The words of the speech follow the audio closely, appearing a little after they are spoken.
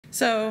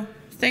So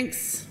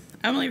thanks,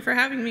 Emily, for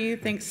having me.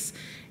 Thanks,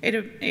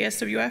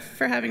 ASWF,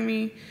 for having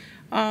me.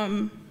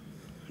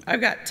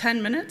 I've got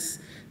 10 minutes,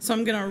 so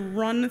I'm going to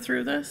run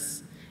through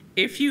this.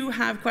 If you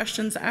have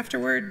questions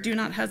afterward, do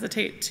not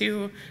hesitate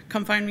to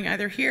come find me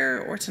either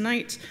here or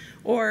tonight,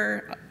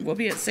 or we'll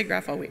be at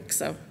SIGGRAPH all week,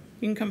 so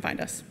you can come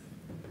find us.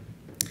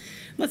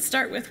 Let's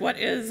start with what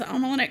is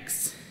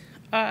AlmaLinux.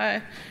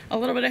 A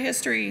little bit of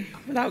history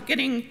without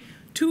getting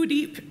too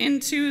deep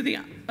into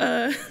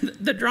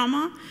the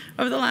drama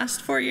of the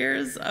last 4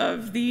 years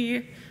of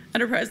the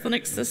Enterprise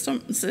Linux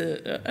system,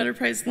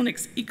 Enterprise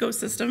Linux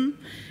ecosystem.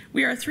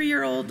 We are a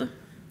 3-year-old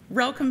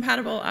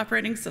RHEL-compatible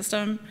operating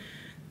system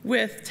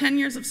with 10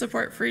 years of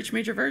support for each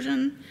major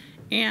version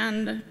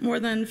and more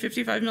than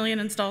 55 million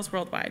installs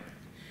worldwide.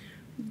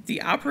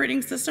 The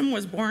operating system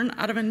was born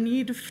out of a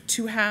need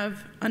to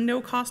have a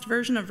no-cost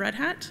version of Red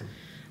Hat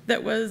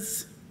that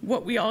was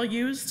what we all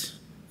used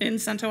in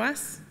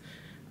CentOS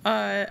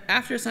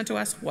after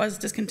CentOS was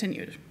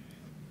discontinued.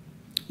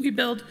 We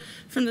build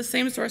from the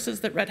same sources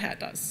that Red Hat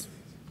does.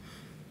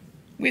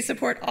 We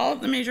support all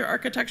of the major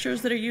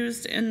architectures that are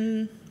used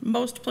in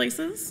most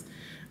places.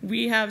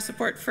 We have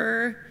support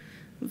for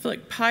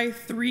like Pi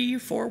 3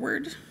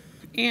 forward,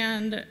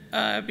 and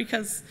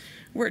because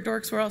we're at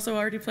Dorks, we're also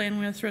already playing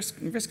with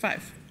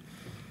RISC-V.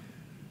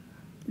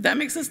 That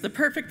makes us the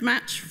perfect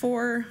match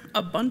for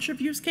a bunch of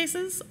use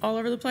cases all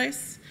over the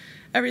place.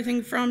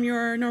 Everything from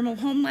your normal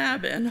home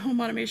lab and home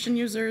automation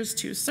users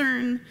to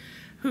CERN,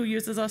 who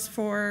uses us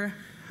for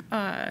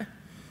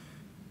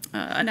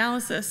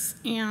analysis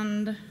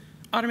and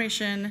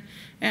automation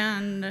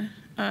and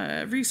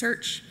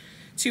research,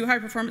 to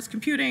high-performance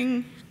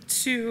computing,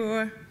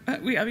 to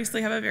we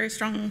obviously have a very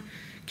strong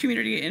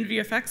community in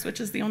VFX,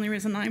 which is the only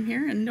reason I'm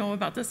here and know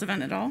about this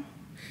event at all.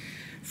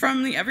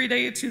 From the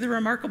everyday to the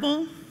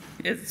remarkable,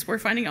 we're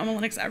finding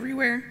AlmaLinux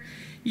everywhere.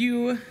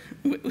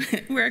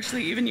 We're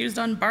actually even used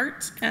on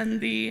BART and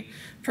the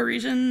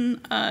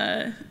Parisian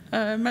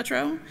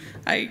metro.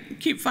 I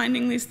keep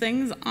finding these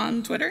things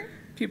on Twitter.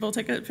 People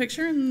take a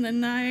picture, and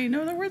then I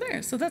know that we're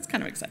there, so that's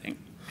kind of exciting.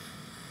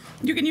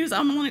 You can use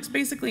AlmaLinux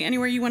basically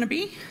anywhere you want to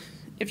be.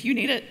 If you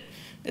need it,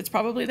 it's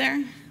probably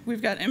there.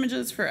 We've got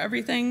images for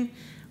everything.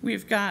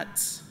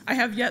 I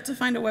have yet to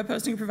find a web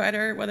hosting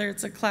provider, whether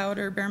it's a cloud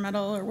or bare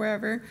metal or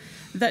wherever,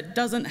 that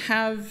doesn't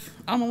have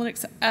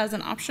AlmaLinux as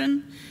an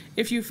option.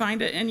 If you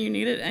find it and you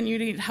need it and you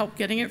need help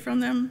getting it from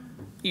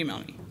them, email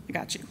me. I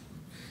got you.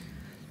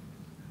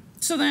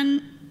 So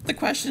then the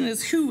question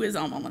is, who is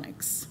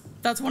AlmaLinux?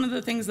 That's one of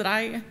the things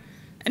that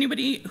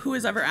anybody who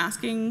is ever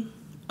asking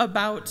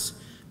about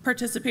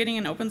participating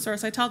in open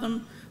source, I tell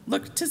them,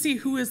 look to see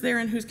who is there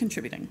and who's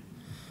contributing.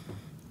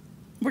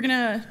 We're going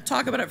to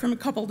talk about it from a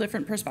couple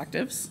different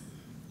perspectives.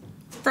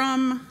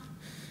 From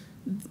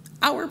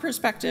our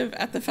perspective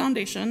at the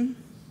foundation,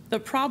 the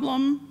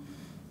problem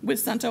with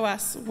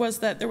CentOS was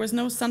that there was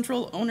no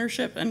central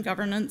ownership and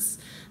governance,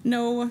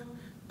 no,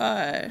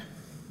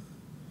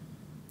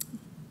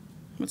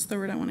 what's the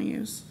word I want to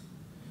use?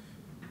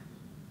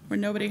 Where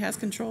nobody has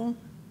control.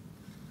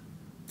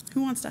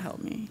 Who wants to help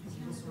me?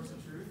 Source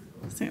of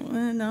truth?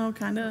 No,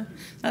 kind of.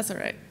 That's all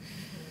right.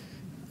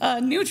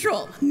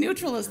 Neutral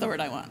is the word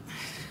I want.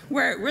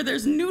 Where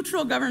there's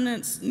neutral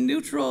governance,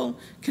 neutral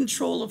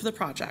control of the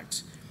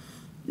project.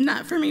 And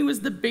that for me was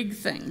the big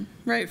thing,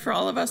 right? For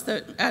all of us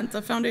that at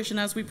the foundation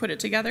as we put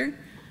it together,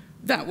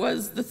 that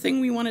was the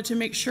thing we wanted to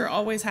make sure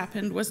always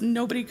happened, was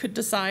nobody could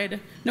decide,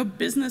 no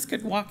business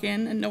could walk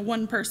in, and no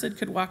one person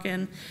could walk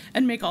in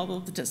and make all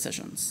of the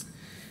decisions.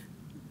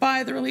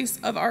 By the release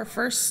of our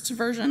first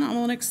version,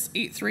 AlmaLinux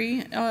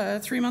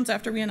 8.3, 3 months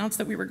after we announced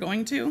that we were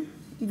going to,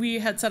 we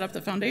had set up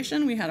the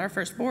foundation, we had our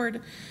first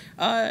board,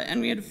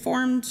 and we had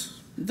formed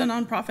the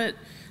nonprofit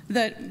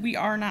that we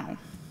are now.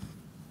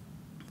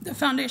 The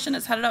foundation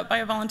is headed up by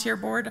a volunteer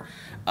board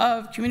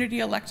of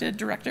community-elected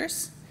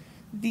directors.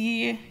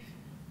 The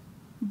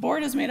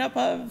board is made up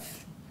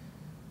of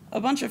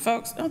a bunch of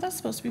folks. Oh, that's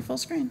supposed to be full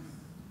screen.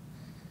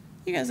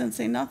 You guys didn't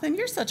say nothing.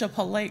 You're such a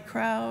polite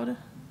crowd.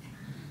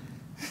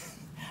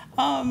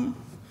 The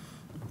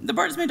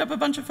board is made up of a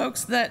bunch of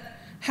folks that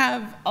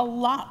have a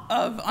lot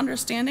of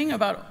understanding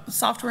about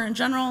software in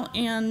general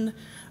and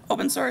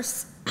open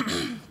source.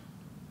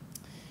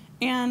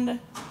 And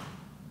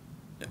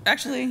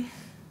actually,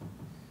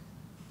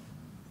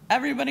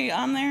 everybody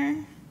on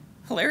there,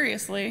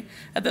 hilariously,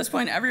 at this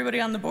point, everybody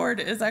on the board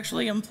is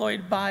actually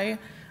employed by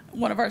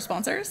one of our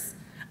sponsors.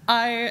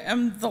 I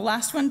am the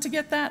last one to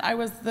get that. I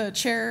was the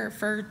chair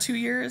for 2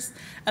 years,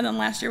 and then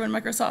last year when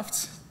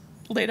Microsoft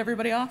laid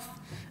everybody off,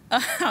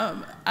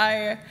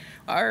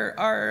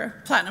 our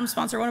platinum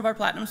sponsor, one of our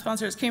platinum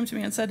sponsors, came to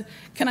me and said,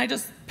 "Can I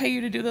just pay you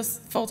to do this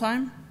full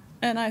time?"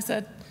 And I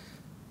said,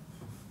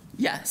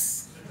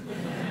 "Yes."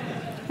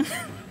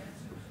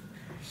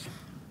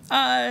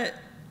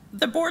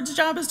 The board's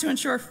job is to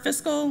ensure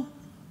fiscal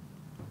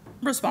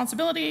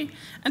responsibility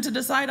and to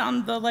decide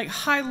on the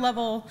high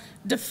level,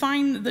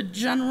 define the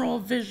general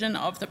vision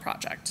of the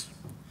project.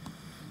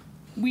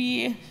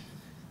 We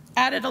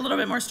added a little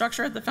bit more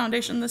structure at the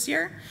foundation this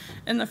year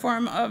in the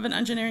form of an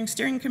engineering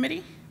steering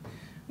committee.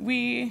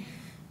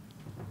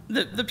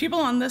 The people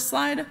on this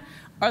slide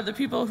are the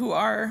people who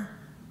are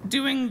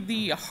doing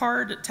the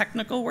hard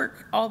technical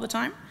work all the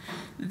time.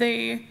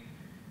 They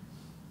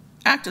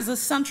act as a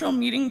central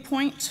meeting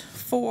point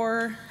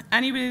for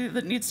anybody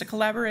that needs to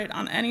collaborate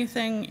on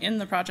anything in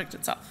the project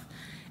itself.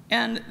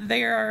 And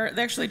they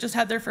actually just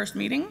had their first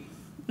meeting,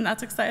 and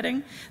that's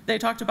exciting. They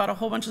talked about a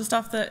whole bunch of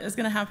stuff that is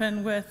going to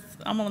happen with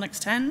AlmaLinux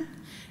 10,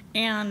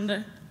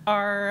 and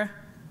we're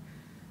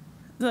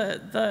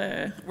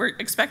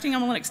expecting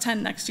AlmaLinux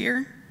 10 next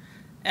year,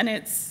 and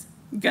it's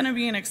going to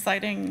be an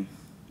exciting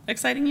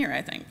year,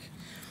 I think.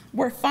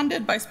 We're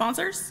funded by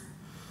sponsors,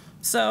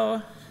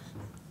 so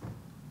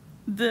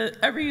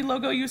every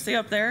logo you see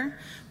up there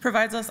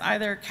provides us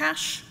either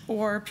cash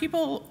or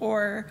people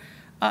or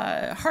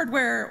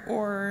hardware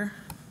or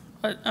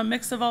a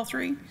mix of all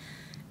three.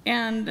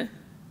 And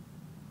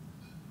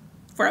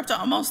we're up to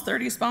almost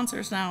 30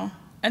 sponsors now.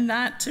 And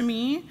that, to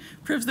me,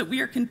 proves that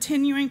we are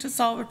continuing to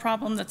solve a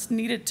problem that's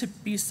needed to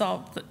be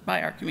solved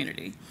by our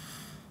community.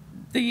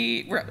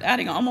 We're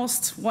adding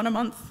almost one a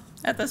month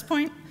at this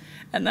point,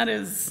 and that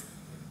is,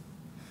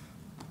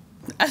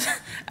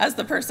 as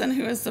the person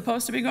who is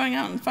supposed to be going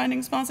out and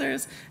finding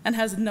sponsors and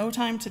has no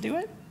time to do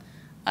it,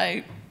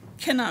 I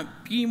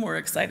cannot be more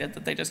excited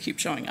that they just keep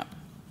showing up.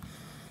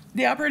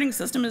 The operating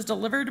system is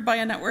delivered by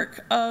a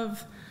network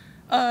of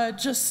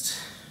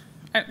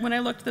when I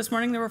looked this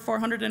morning, there were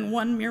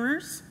 401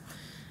 mirrors.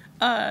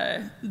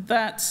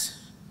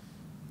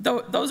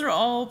 Those are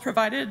all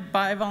provided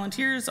by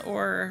volunteers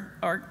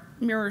or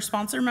mirror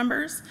sponsor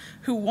members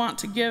who want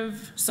to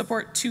give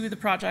support to the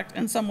project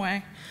in some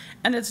way.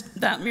 And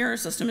that mirror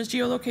system is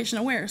geolocation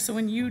aware. So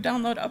when you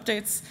download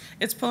updates,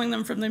 it's pulling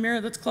them from the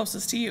mirror that's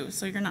closest to you.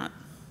 So you're not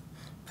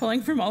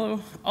pulling from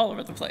all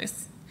over the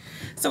place.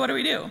 So what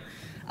do?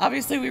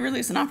 Obviously, we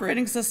release an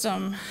operating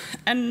system.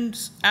 And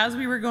as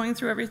we were going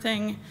through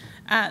everything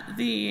at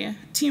the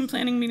team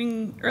planning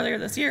meeting earlier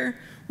this year,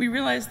 we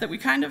realized that we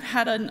kind of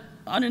had an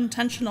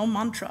unintentional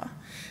mantra,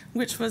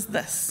 which was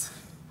this.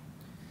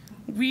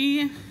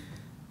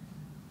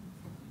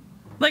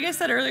 Like I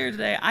said earlier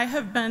today, I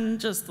have been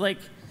just like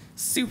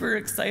super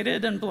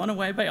excited and blown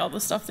away by all the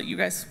stuff that you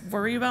guys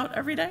worry about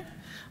every day,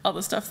 all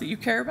the stuff that you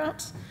care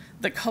about.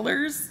 The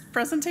colors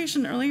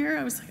presentation earlier,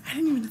 I was like, I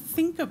didn't even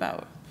think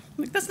about.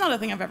 Like, that's not a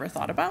thing I've ever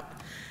thought about.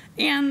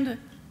 And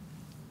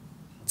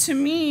to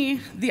me,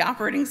 the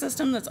operating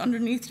system that's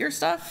underneath your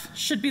stuff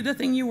should be the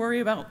thing you worry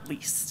about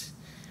least.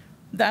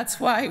 That's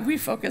why we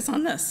focus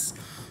on this.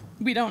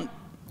 We don't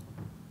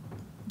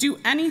do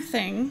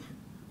anything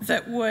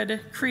that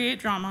would create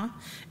drama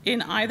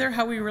in either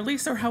how we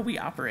release or how we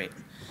operate,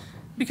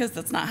 because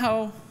that's not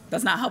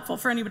helpful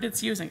for anybody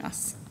that's using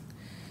us.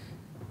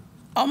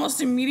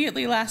 Almost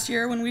immediately last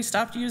year, when we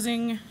stopped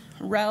using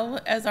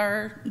RHEL as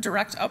our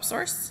direct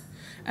upsource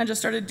and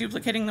just started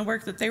duplicating the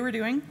work that they were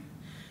doing,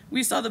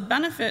 we saw the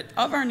benefit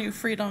of our new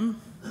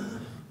freedom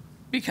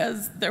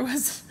because there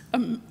was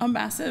a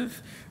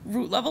massive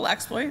root level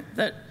exploit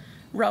that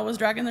RHEL was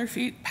dragging their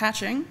feet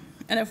patching.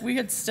 And if we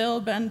had still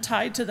been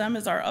tied to them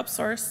as our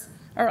upsource,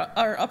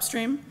 our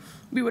upstream,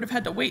 we would have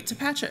had to wait to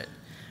patch it.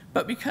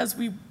 But because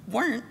we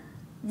weren't,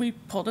 we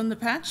pulled in the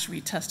patch, we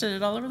tested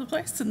it all over the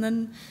place, and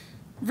then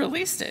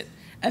released it.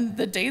 And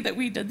the day that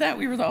we did that,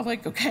 we were all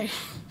like, okay,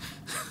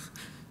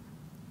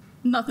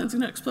 nothing's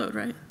gonna explode,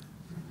 right?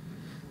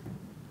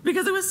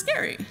 Because it was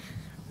scary.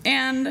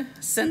 And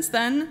since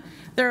then,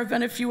 there have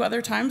been a few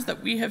other times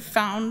that we have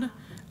found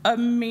a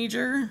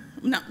major,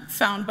 not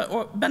found,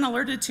 but been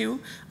alerted to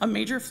a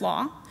major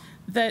flaw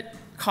that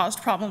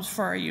caused problems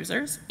for our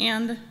users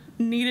and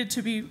needed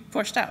to be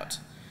pushed out.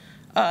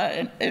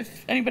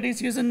 If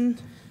anybody's using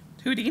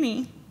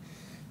Houdini,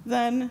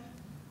 then,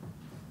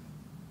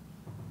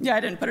 yeah, I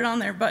didn't put it on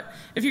there, but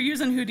if you're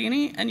using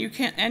Houdini and you're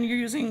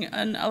using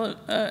an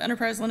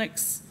Enterprise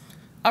Linux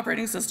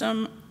operating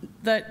system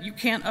that you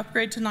can't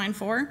upgrade to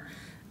 9.4,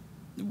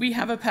 we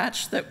have a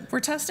patch that we're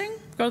testing.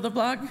 Go to the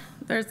blog.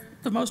 There's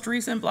the most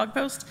recent blog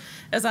post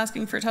is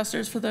asking for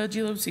testers for the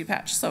glibc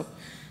patch. So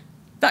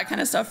that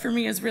kind of stuff for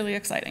me is really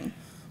exciting.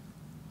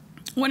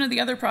 One of the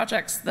other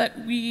projects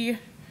that we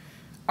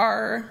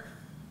are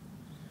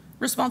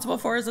responsible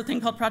for is a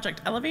thing called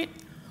Project Elevate.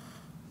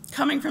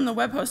 Coming from the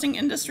web hosting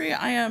industry,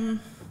 I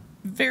am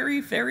very,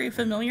 very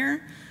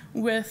familiar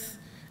with,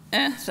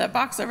 that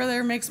box over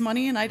there makes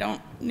money and I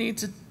don't need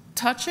to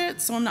touch it,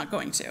 so I'm not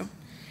going to.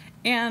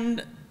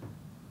 And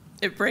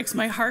it breaks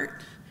my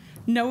heart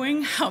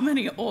knowing how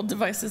many old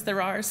devices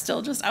there are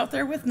still just out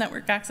there with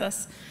network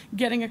access,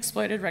 getting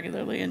exploited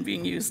regularly and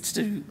being used to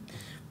do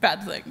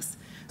bad things.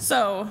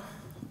 So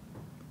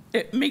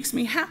it makes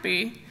me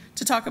happy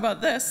to talk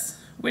about this,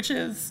 which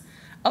is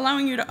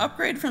allowing you to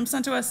upgrade from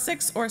CentOS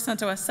 6 or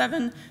CentOS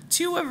 7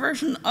 to a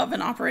version of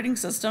an operating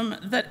system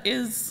that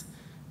is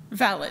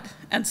valid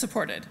and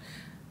supported.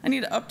 I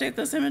need to update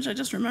this image. I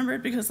just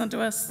remembered because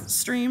CentOS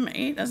Stream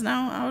 8 is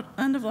now out,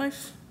 end of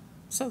life.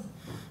 So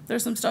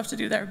there's some stuff to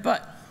do there,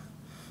 but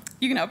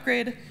you can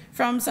upgrade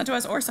from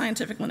CentOS or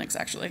Scientific Linux,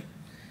 actually.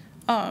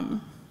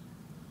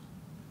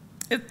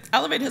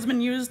 Elevate has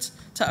been used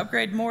to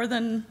upgrade more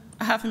than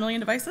 500,000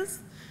 devices,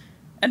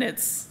 and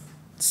it's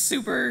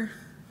super,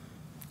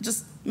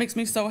 just makes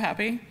me so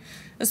happy,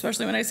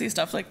 especially when I see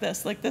stuff like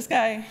this. Like, this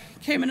guy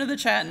came into the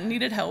chat and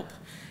needed help,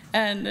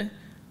 and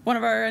one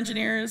of our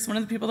engineers, one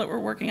of the people that were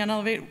working on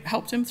Elevate,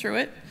 helped him through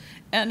it,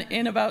 and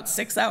in about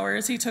 6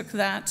 hours, he took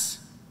that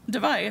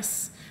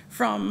device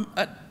from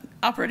an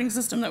operating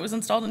system that was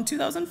installed in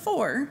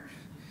 2004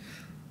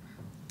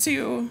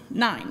 to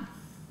 9.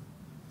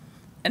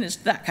 And it's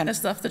that kind of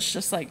stuff that's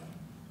just like,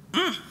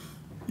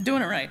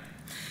 doing it right.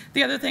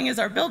 The other thing is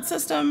our build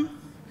system.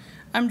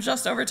 I'm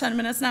just over 10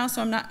 minutes now,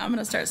 so I'm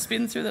gonna start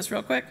speeding through this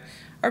real quick.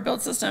 Our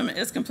build system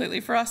is completely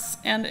for us,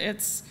 and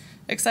it's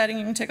exciting.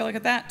 You can take a look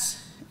at that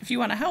if you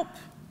wanna help.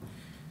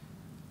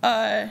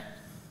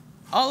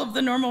 All of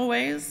the normal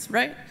ways,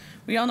 right?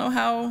 We all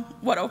know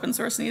what open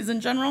source needs in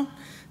general.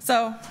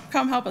 So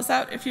come help us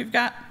out if you've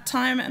got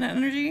time and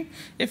energy.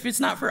 If it's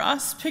not for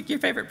us, pick your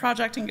favorite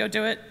project and go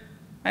do it.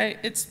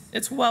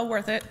 It's well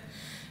worth it.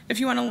 If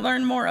you want to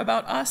learn more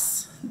about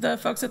us, the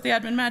folks at the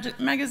Admin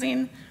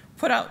Magazine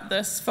put out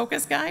this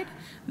focus guide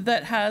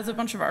that has a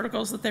bunch of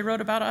articles that they wrote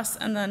about us,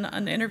 and then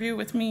an interview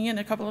with me and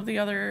a couple of the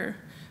other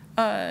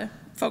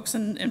folks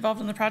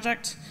involved in the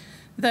project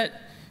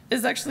that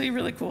is actually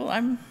really cool.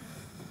 I'm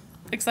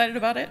excited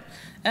about it.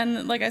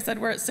 And like I said,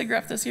 we're at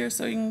SIGGRAPH this year,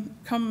 so you can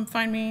come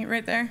find me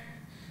right there.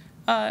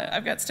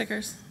 I've got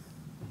stickers.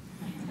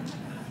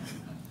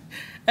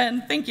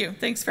 And thank you.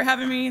 Thanks for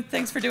having me.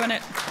 Thanks for doing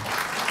it.